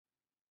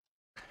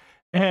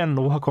And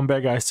welcome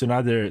back, guys, to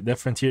another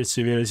different tier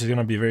 2 video. This is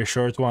gonna be a very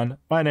short one.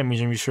 My name is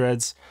Jimmy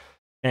Shreds,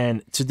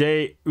 and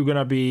today we're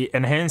gonna be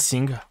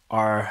enhancing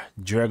our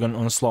Dragon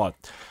Onslaught.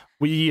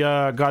 We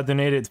got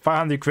donated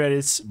 500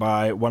 credits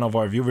by one of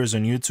our viewers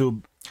on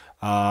YouTube.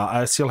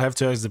 I still have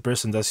to ask the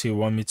person, does he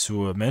want me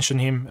to mention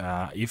him?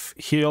 If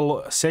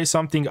he'll say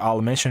something,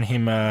 I'll mention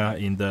him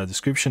in the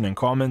description and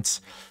comments.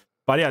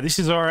 But yeah, this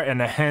is our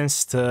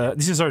enhanced,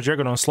 this is our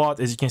Dragon Onslaught.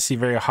 As you can see,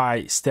 very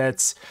high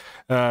stats.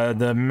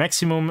 The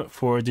maximum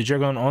for the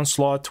Dragon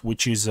Onslaught,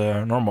 which is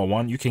a normal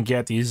one, you can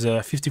get is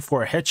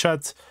 54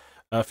 headshot,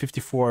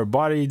 54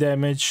 body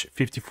damage,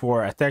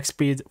 54 attack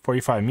speed,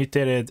 45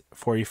 mutated,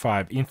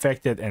 45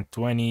 infected, and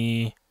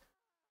 20...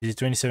 Is it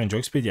 27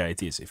 joke speed? Yeah,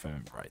 it is, if I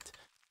remember right.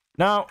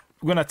 Now,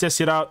 we're gonna test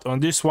it out on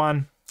this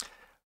one.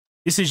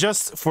 This is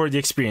just for the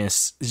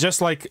experience. It's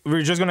just like,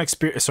 we're just gonna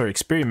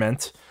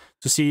experiment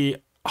to see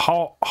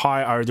how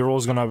high are the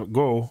rolls gonna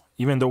go,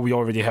 even though we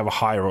already have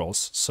high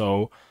rolls.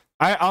 So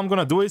I'm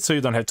gonna do it so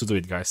you don't have to do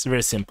it, guys.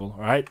 Very simple.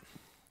 All right,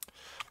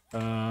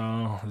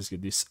 let's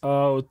get this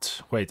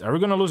out. Wait, are we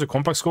gonna lose a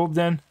compact scope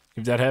then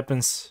if that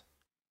happens?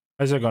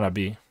 How's that gonna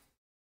be?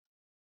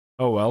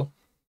 Oh well.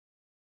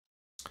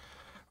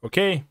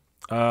 Okay,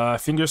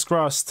 fingers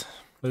crossed.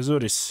 Let's do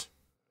this.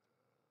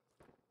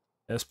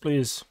 Yes,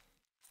 please.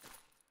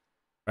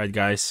 All right,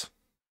 guys.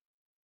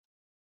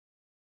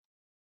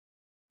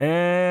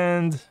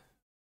 And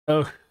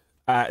oh,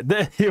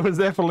 it was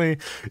definitely,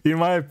 in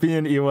my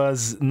opinion, it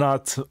was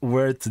not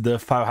worth the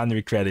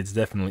 500 credits.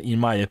 Definitely, in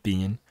my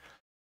opinion.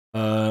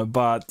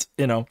 But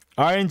you know,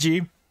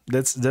 RNG.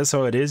 That's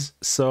how it is.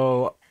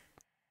 So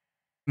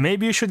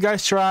maybe you should,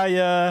 guys,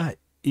 try.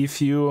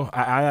 If you,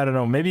 I don't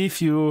know. Maybe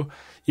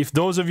if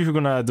those of you who are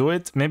gonna do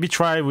it, maybe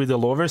try with the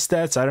lower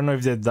stats. I don't know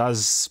if that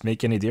does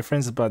make any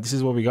difference, but this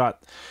is what we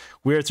got.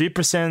 We're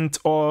 3%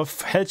 of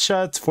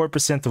headshot,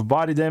 4% of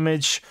body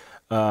damage.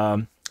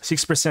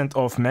 6%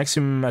 of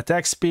maximum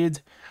attack speed.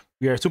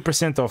 We are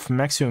 2% of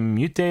maximum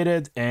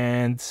mutated,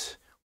 and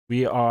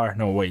we are,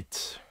 no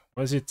wait,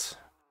 was it?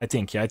 I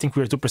think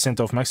we're 2%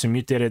 of maximum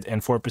mutated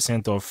and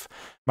 4% of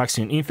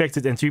maximum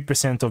infected and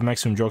 3% of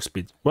maximum joke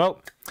speed.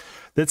 Well,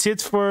 that's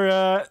it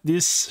for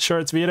this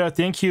short video.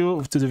 Thank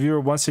you to the viewer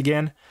once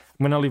again.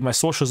 I'm gonna leave my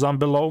socials down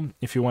below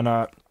if you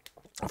wanna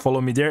follow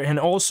me there, and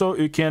also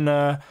you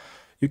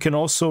can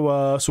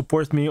also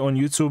support me on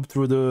YouTube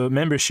through the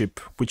membership,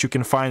 which you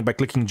can find by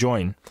clicking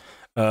join.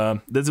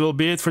 That will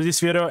be it for this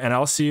video, and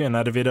I'll see you in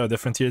another video,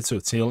 different tier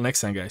 2. Till next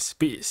time, guys.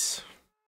 Peace.